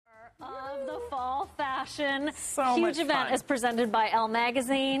fall fashion. So Huge much event fun. is presented by Elle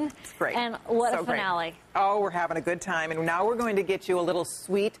Magazine. It's great. And what So a finale. Great. Oh, we're having a good time. And now we're going to get you a little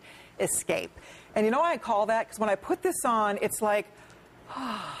sweet escape. And you know why I call that? Because when I put this on, it's like,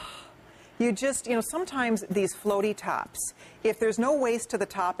 you just, sometimes these floaty tops, if there's no waist to the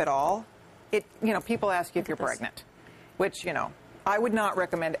top at all, people ask you if you're pregnant, which, I would not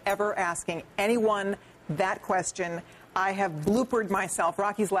recommend ever asking anyone that question. I have bloopered myself.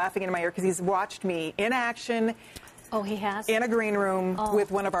 Rocky's laughing in my ear because he's watched me in action. Oh, he has? In a green room with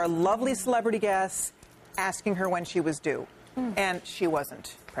one of our lovely celebrity guests, asking her when she was due. And she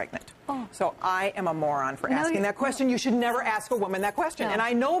wasn't pregnant. So I am a moron for asking that question. You should never ask a woman that question. And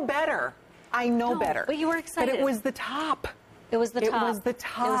I know better. I know better. But you were excited. But it was the top. It was the top. It was the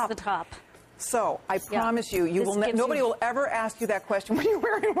top. It was the top. So I promise you, nobody will ever ask you that question when you're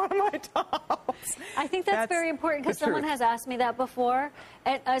wearing one of my tops. I think that's very important because someone has asked me that before.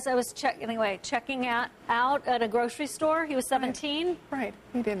 As I was checking out at a grocery store, he was 17. Right.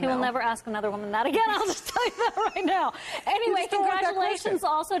 He didn't know. He will never ask another woman that again. I'll just tell you that right now. Anyway, congratulations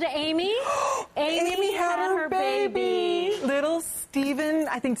also to Amy. Amy had her baby. Little Stephen,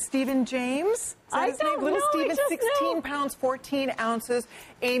 I think Stephen James. Is that his name? Little Stephen, 16 pounds, 14 ounces.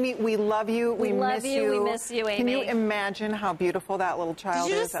 Amy, we love you. We miss you. We miss you, Amy. Can you imagine how beautiful that little child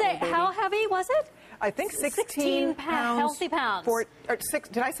is? Did you just say, how heavy was it? I think 16 pounds. Healthy pounds.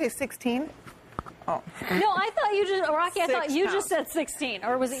 Did I say 16? Oh. No, I thought you just, Rocky, I thought you just said 16.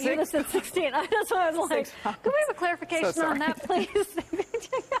 Or was it you that said 16? That's why I was like, could we have a clarification on that, please?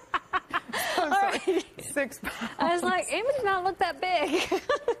 All right. 6 pounds. I was like, Amy did not look that big.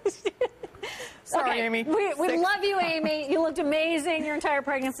 Sorry, Amy. We love you, Amy. You looked amazing your entire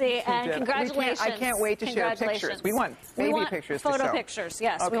pregnancy, and congratulations. I can't wait to share pictures. We want baby pictures to show. Photo pictures,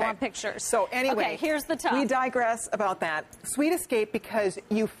 yes. We want pictures. So anyway, here's the top. We digress about that. Sweet escape because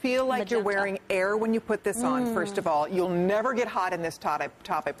you feel like you're wearing air when you put this on, first of all. You'll never get hot in this top,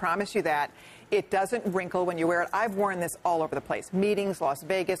 I promise you that. It doesn't wrinkle when you wear it. I've worn this all over the place. Meetings, Las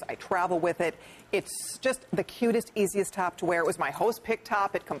Vegas, I travel with it. It's just the cutest, easiest top to wear. It was my host pick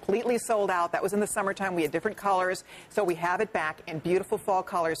top. It completely sold out. That was in the summertime. We had different colors. So we have it back in beautiful fall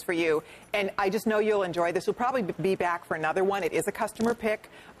colors for you. And I just know you'll enjoy this. We'll probably be back for another one. It is a customer pick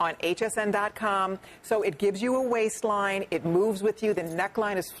on hsn.com. So it gives you a waistline. It moves with you. The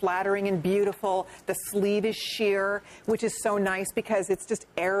neckline is flattering and beautiful. The sleeve is sheer, which is so nice because it's just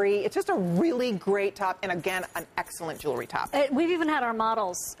airy. It's just a really great top, and again, an excellent jewelry top. We've even had our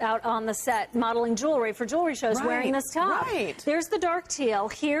models out on the set modeling jewelry for jewelry shows wearing this top. Right. There's the dark teal.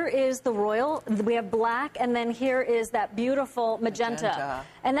 Here is the royal. We have black, and then here is that beautiful magenta.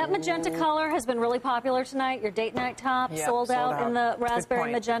 And that magenta color has been really popular tonight. Your date night top sold out in the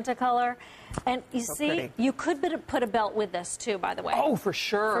raspberry magenta color. And you see, you could put a belt with this too, by the way. Oh, for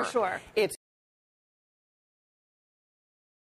sure. For sure. It's